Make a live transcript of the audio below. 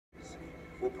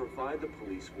will provide the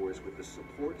police force with the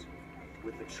support,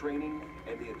 with the training,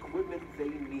 and the equipment they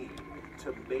need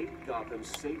to make Gotham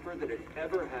safer than it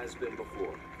ever has been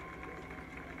before.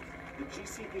 The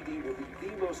GCPD will be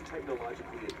the most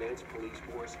technologically advanced police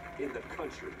force in the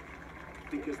country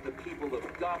because the people of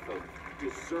Gotham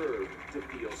deserve to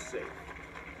feel safe.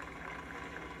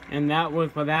 And that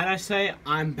was, for that I say,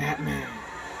 I'm Batman.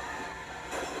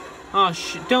 Oh,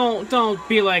 don't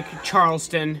be like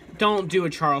Charleston. Don't do a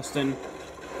Charleston.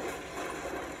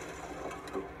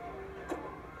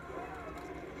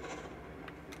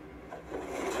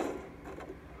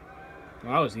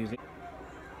 Well, that was easy.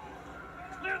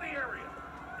 Clear the area.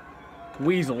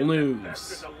 Weasel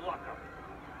News.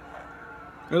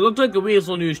 It looked like a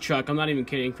Weasel News truck, I'm not even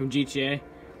kidding, from GTA.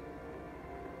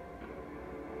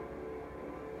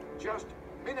 Just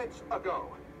minutes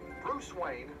ago, Bruce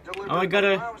Wayne delivered I got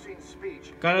a rousing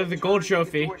speech. Got the gold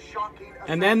trophy.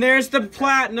 And then there's the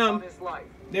platinum.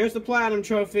 There's the platinum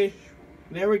trophy.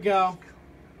 There we go.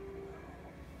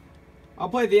 I'll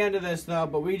play the end of this though,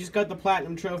 but we just got the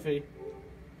platinum trophy.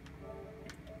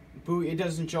 It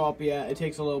doesn't show up yet. It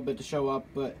takes a little bit to show up,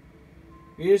 but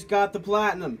we just got the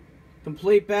platinum.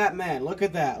 Complete Batman. Look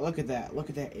at that. Look at that. Look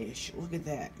at that ish. Look at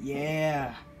that.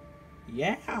 Yeah.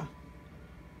 Yeah.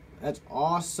 That's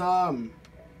awesome.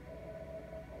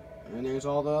 And there's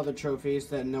all the other trophies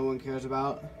that no one cares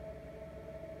about.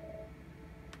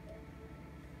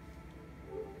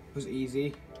 It was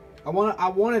easy. I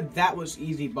wanted that was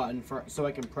easy button so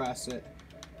I can press it.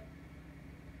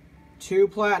 2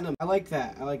 platinum. I like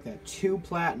that. I like that. 2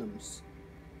 platinums.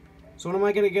 So what am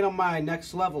I gonna get on my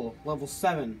next level? Level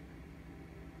 7.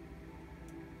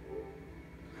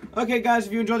 Okay guys,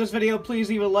 if you enjoyed this video, please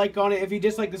leave a like on it. If you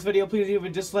dislike this video, please leave a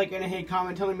dislike and a hate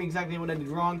comment telling me exactly what I did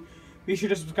wrong. Be sure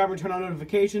to subscribe and turn on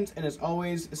notifications. And as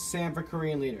always, Sam for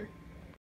Korean Leader.